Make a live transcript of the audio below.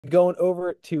Going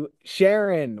over to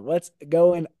Sharon. What's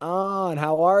going on?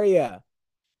 How are you?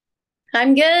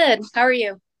 I'm good. How are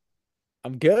you?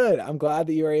 I'm good. I'm glad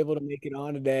that you were able to make it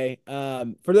on today.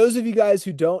 For those of you guys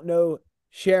who don't know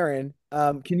Sharon,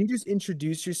 can you just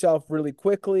introduce yourself really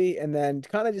quickly and then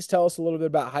kind of just tell us a little bit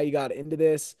about how you got into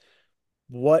this,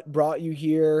 what brought you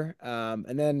here,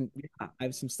 and then yeah, I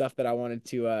have some stuff that I wanted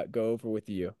to go over with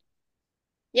you.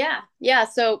 Yeah.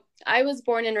 So I was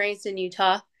born and raised in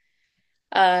Utah.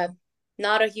 Uh,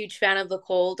 Not a huge fan of the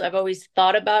cold. I've always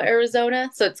thought about Arizona,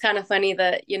 so it's kind of funny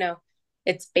that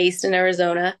it's based in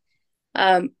Arizona.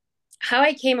 Um, how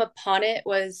I came upon it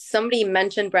was somebody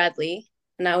mentioned Bradley,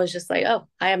 and I was just like, oh,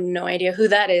 I have no idea who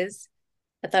that is.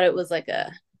 I thought it was like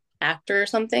a actor or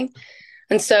something,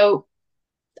 and so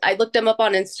I looked him up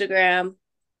on Instagram.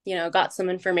 Got some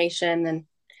information, and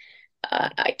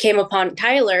I came upon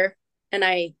Tyler and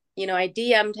I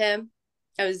DM'd him.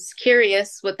 I was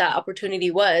curious what that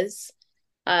opportunity was.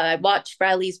 I watched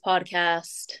Bradley's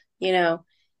podcast,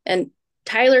 and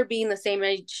Tyler being the same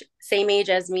age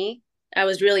as me, I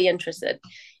was really interested.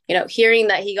 Hearing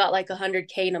that he got like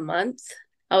 100K in a month,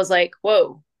 I was like,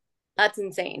 whoa, that's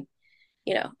insane.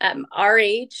 At our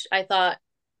age, I thought,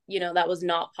 that was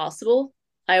not possible.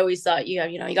 I always thought, you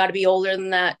got to be older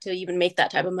than that to even make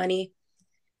that type of money.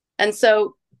 And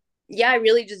so yeah, I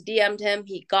really just DM'd him.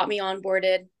 He got me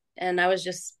onboarded, and I was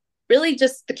just really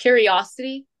just the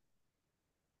curiosity.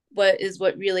 What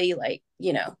really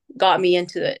got me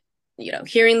into it.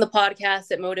 Hearing the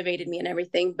podcast, it motivated me and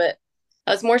everything. But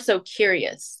I was more so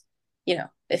curious.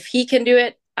 If he can do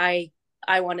it, I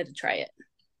wanted to try it.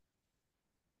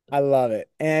 I love it.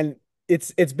 And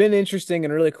it's been interesting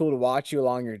and really cool to watch you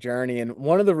along your journey. And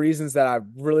one of the reasons that I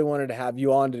really wanted to have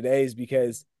you on today is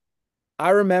because I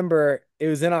remember it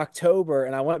was in October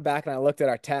and I went back and I looked at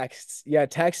our texts. You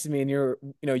had texted me and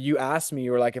you asked me,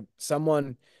 you were like, if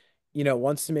someone,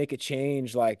 wants to make a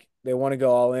change, like they want to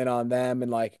go all in on them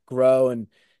and like grow and,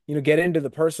 get into the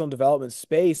personal development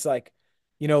space, like,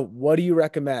 what do you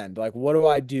recommend? Like, what do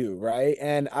I do? Right.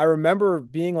 And I remember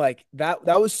being like, that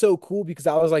was so cool because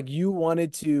I was like, you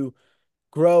wanted to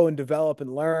grow and develop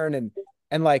and learn and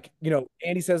like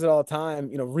Andy says it all the time,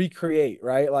 recreate,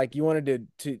 right? Like you wanted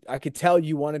to I could tell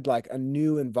you wanted like a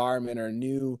new environment or a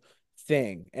new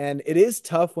thing. And it is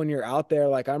tough when you're out there.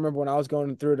 Like I remember when I was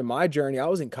going through to my journey, I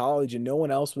was in college and no one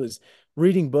else was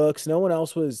reading books, no one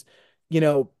else was you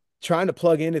know trying to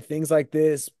plug into things like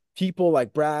this, people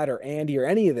like Brad or Andy or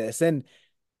any of this. And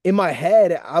in my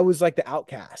head, I was like the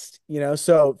outcast,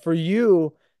 So for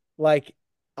you, like,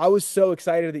 I was so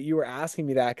excited that you were asking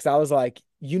me that because I was like,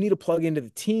 you need to plug into the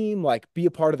team, like, be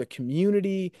a part of the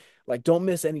community, like, don't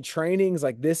miss any trainings.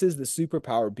 Like, this is the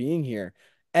superpower being here.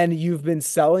 And you've been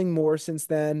selling more since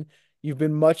then. You've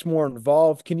been much more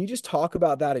involved. Can you just talk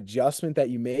about that adjustment that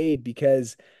you made?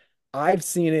 Because I've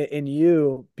seen it in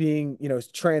you being,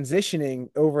 transitioning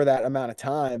over that amount of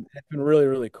time. It's been really,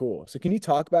 really cool. So can you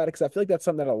talk about it? Because I feel like that's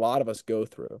something that a lot of us go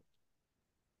through.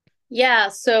 Yeah.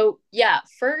 So yeah,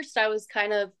 first I was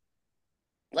kind of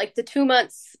like the 2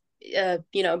 months,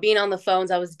 being on the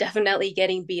phones. I was definitely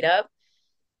getting beat up.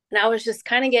 And I was just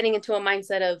kind of getting into a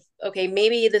mindset of, okay,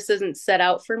 maybe this isn't set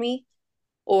out for me.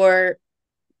 Or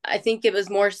I think it was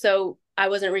more so I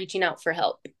wasn't reaching out for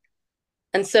help.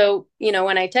 And so,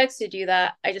 when I texted you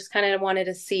that, I just kind of wanted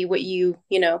to see what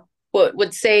what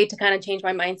would say to kind of change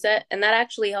my mindset. And that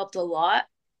actually helped a lot.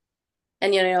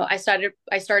 And, I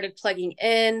started plugging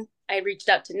in. I reached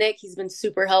out to Nick. He's been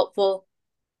super helpful.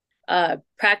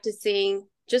 Practicing,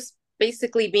 just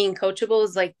basically being coachable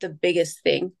is like the biggest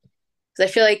thing. Because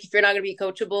I feel like if you're not going to be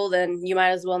coachable, then you might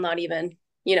as well not even,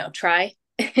 try.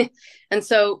 And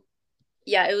so,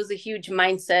 yeah, it was a huge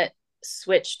mindset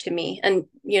switch to me. And,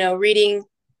 reading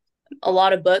a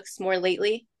lot of books more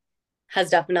lately has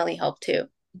definitely helped too.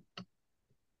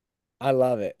 I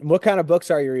love it. And what kind of books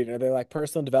are you reading? Are they like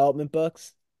personal development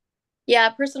books? Yeah,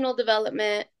 personal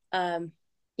development,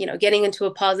 getting into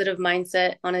a positive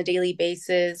mindset on a daily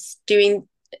basis, doing,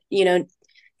 you know,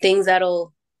 things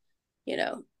that'll, you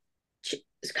know, ch-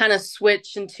 kind of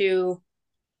switch into,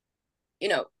 you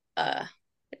know, uh,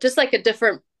 just like a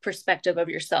different perspective of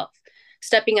yourself,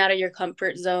 stepping out of your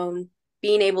comfort zone,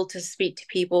 being able to speak to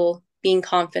people, being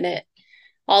confident,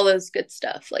 all those good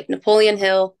stuff. Like Napoleon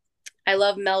Hill. I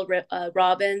love Mel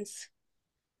Robbins.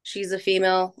 She's a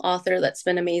female author that's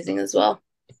been amazing as well.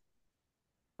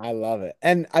 I love it.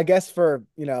 And I guess for,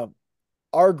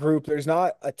 our group, there's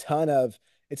not a ton of,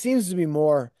 it seems to be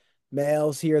more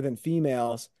males here than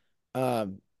females.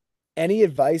 Um, any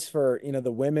advice for,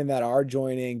 the women that are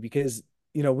joining? Because,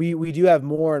 we do have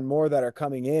more and more that are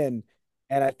coming in.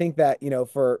 And I think that,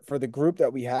 for the group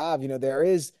that we have, there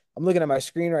is, I'm looking at my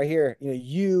screen right here,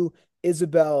 you,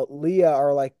 Isabel, Leah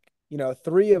are like,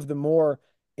 three of the more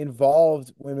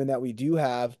involved women that we do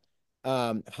have.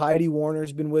 Heidi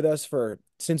Warner's been with us for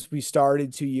since we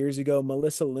started 2 years ago.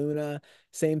 Melissa Luna,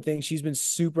 same thing. She's been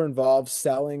super involved,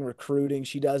 selling, recruiting.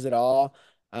 She does it all.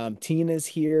 Tina's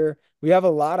here. We have a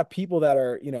lot of people that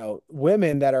are,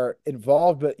 women that are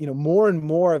involved, but more and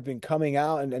more have been coming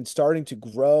out and starting to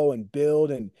grow and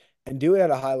build and do it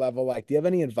at a high level. Like, do you have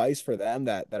any advice for them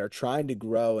that are trying to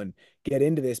grow and get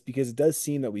into this? Because it does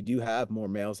seem that we do have more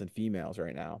males than females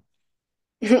right now.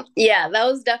 Yeah, that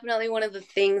was definitely one of the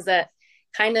things that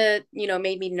kind of,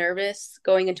 made me nervous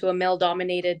going into a male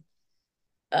dominated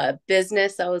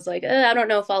business. I was like, I don't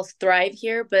know if I'll thrive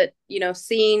here, but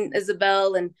seeing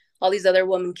Isabel and all these other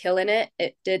women killing it,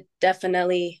 it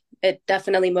definitely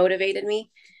motivated me.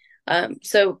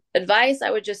 So advice, I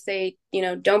would just say,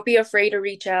 don't be afraid to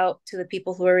reach out to the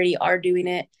people who already are doing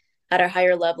it at a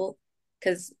higher level.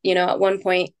 Cause, at one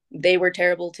point they were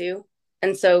terrible too.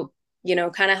 And so,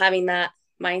 kind of having that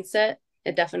mindset,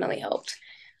 it definitely helped.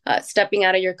 Stepping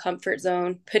out of your comfort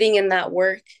zone, putting in that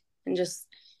work and just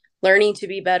learning to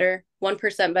be better,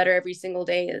 1% better every single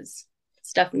day is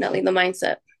it's definitely the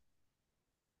mindset.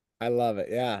 I love it.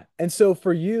 Yeah. And so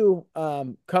for you,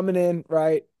 coming in,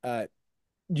 right,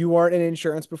 you weren't in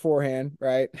insurance beforehand,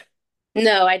 right?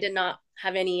 No, I did not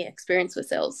have any experience with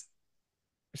sales.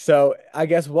 So I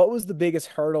guess what was the biggest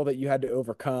hurdle that you had to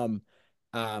overcome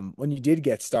when you did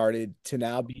get started to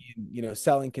now be,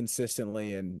 selling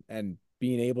consistently and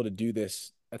being able to do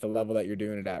this at the level that you're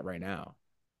doing it at right now?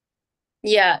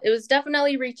 Yeah, it was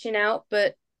definitely reaching out,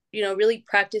 but really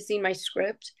practicing my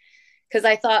script because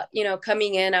I thought,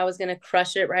 coming in, I was going to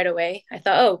crush it right away. I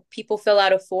thought, oh, people fill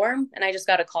out a form and I just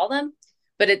got to call them.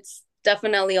 But it's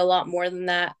definitely a lot more than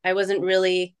that. I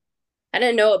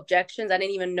didn't know objections. I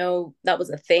didn't even know that was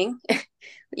a thing.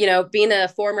 Being a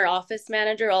former office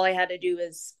manager, all I had to do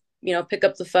was, pick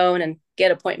up the phone and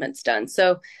get appointments done.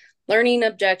 So learning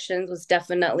objections was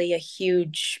definitely a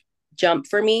huge jump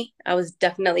for me. I was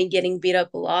definitely getting beat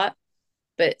up a lot.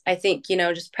 But I think,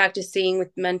 just practicing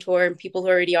with mentor and people who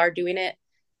already are doing it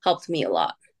helped me a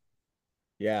lot.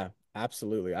 Yeah,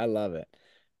 absolutely. I love it.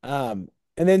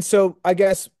 And then so I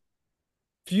guess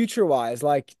future wise,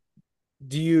 like,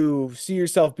 do you see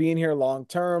yourself being here long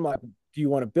term? Like, do you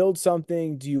want to build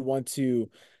something? Do you want to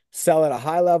sell at a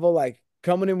high level? Like,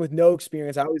 coming in with no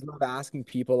experience, I always love asking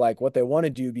people like what they want to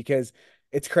do because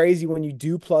it's crazy when you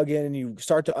do plug in and you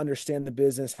start to understand the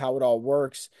business, how it all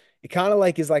works. It kind of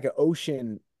like is like an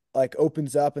ocean, like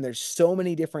opens up, and there's so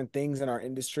many different things in our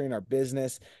industry and our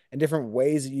business and different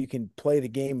ways that you can play the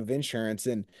game of insurance.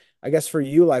 And I guess for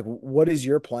you, like, what is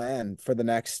your plan for the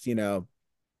next,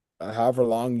 however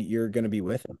long you're going to be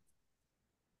with them?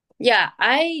 Yeah,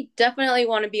 I definitely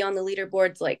want to be on the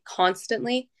leaderboards like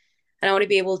constantly. And I want to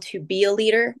be able to be a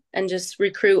leader and just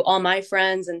recruit all my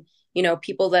friends and,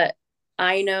 people that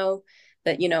I know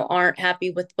that, aren't happy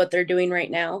with what they're doing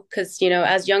right now. Cause,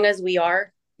 as young as we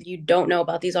are, you don't know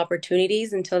about these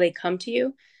opportunities until they come to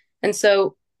you. And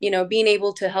so, being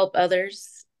able to help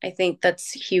others, I think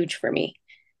that's huge for me.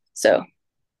 So,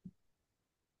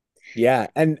 Yeah,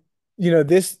 and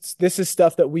this is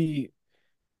stuff that we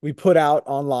put out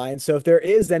online. So if there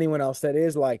is anyone else that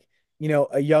is like,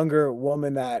 a younger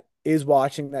woman that is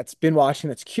watching, that's been watching,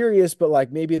 that's curious, but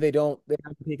like maybe they haven't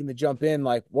taken the jump in,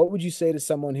 like what would you say to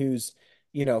someone who's,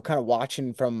 kind of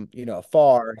watching from,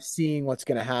 afar, seeing what's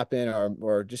going to happen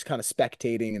or just kind of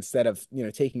spectating instead of,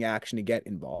 taking action to get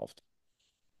involved?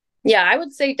 yeah, I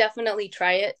would say definitely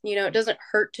try it. It doesn't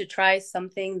hurt to try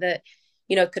something that,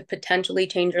 could potentially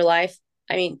change your life.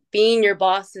 I mean, being your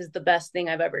boss is the best thing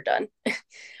I've ever done.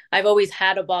 I've always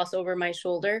had a boss over my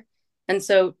shoulder. And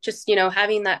so just,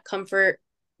 having that comfort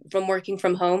from working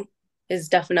from home is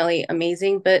definitely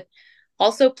amazing. But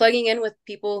also plugging in with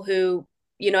people who,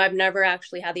 I've never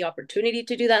actually had the opportunity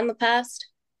to do that in the past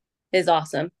is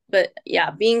awesome. But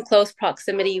yeah, being close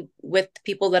proximity with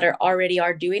people that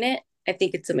are doing it, I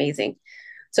think it's amazing.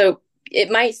 So it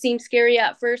might seem scary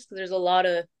at first because there's a lot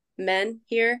of men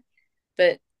here,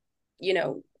 but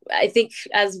I think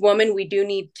as women we do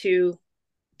need to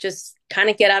just kind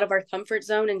of get out of our comfort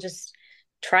zone and just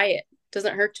try it.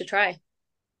 Doesn't hurt to try.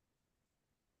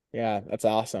 Yeah, that's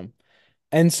awesome.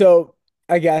 And so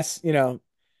I guess,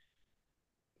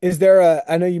 is there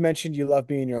I know you mentioned you love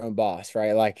being your own boss,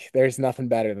 right? Like there's nothing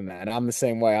better than that. And I'm the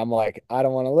same way. I'm like, I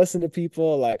don't want to listen to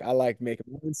people. Like I like making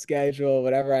my own schedule,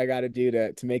 whatever I got to do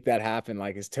to make that happen,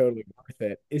 like is totally worth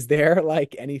it. Is there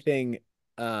like anything,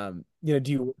 do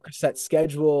you work a set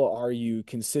schedule? Are you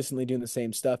consistently doing the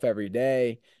same stuff every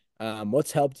day?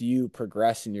 What's helped you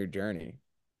progress in your journey?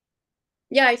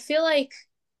 Yeah, I feel like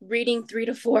reading 3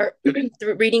 to 4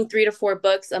 reading 3 to 4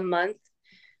 books a month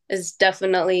is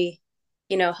definitely,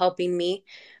 helping me.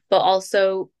 But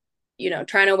also,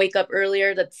 trying to wake up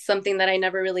earlier, that's something that I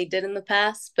never really did in the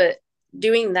past. But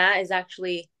doing that is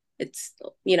actually, it's,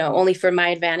 only for my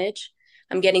advantage.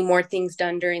 I'm getting more things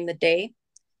done during the day.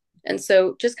 And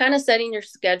so just kind of setting your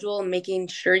schedule and making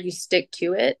sure you stick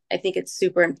to it, I think it's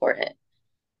super important.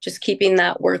 Just keeping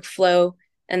that workflow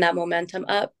and that momentum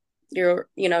up, you're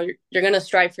going to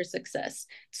strive for success.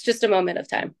 It's just a moment of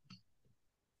time.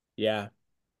 Yeah,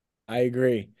 I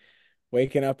agree.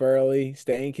 Waking up early,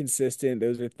 staying consistent,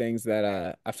 those are things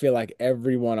that I feel like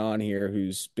everyone on here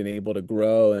who's been able to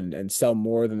grow and sell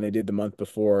more than they did the month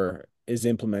before is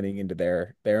implementing into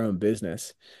their own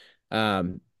business.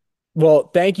 Um, well,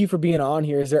 thank you for being on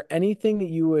here. Is there anything that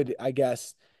you would, I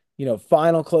guess,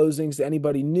 final closings to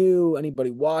anybody new,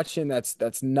 anybody watching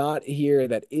that's not here,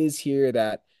 that is here,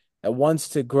 that wants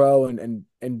to grow and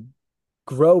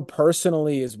grow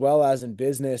personally as well as in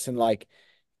business and like,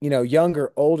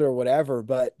 younger, older, whatever,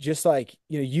 but just like,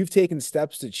 you've taken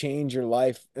steps to change your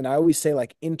life. And I always say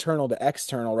like internal to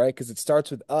external, right? Because it starts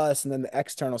with us and then the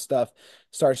external stuff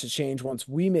starts to change once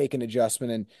we make an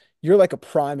adjustment. And you're like a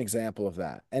prime example of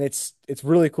that. And it's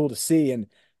really cool to see. And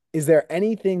is there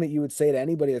anything that you would say to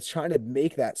anybody that's trying to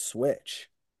make that switch?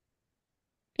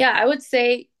 Yeah, I would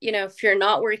say, if you're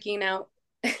not working out,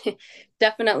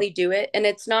 definitely do it. And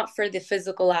it's not for the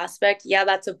physical aspect. Yeah,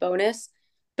 that's a bonus,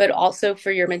 but also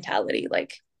for your mentality.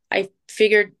 Like I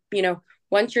figured,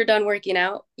 once you're done working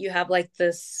out, you have like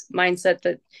this mindset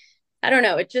that I don't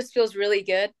know, it just feels really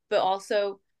good, but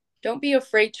also don't be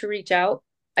afraid to reach out.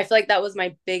 I feel like that was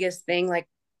my biggest thing. Like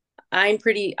I'm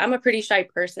a pretty shy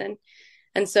person.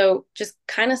 And so just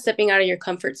kind of stepping out of your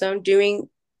comfort zone, doing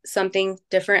something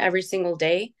different every single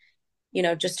day,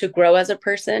 just to grow as a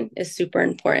person is super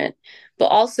important. But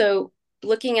also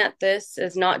looking at this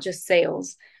as not just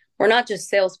sales. We're not just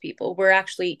salespeople, we're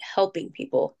actually helping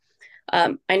people.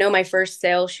 I know my first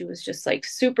sale, she was just like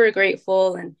super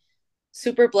grateful and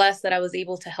super blessed that I was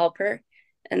able to help her.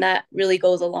 And that really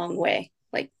goes a long way.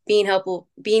 Like being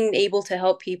able to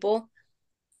help people,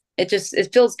 it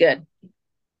feels good.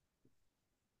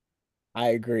 I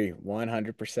agree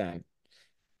 100%.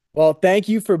 Well, thank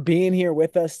you for being here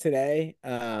with us today.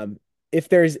 If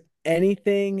there's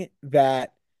anything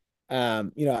that,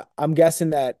 I'm guessing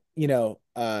that,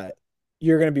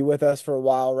 you're going to be with us for a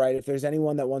while, right? If there's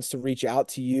anyone that wants to reach out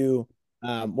to you,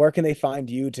 where can they find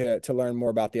you to learn more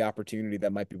about the opportunity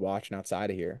that might be watching outside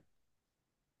of here?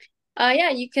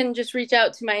 Yeah, you can just reach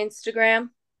out to my Instagram.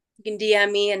 You can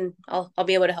DM me and I'll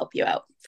be able to help you out.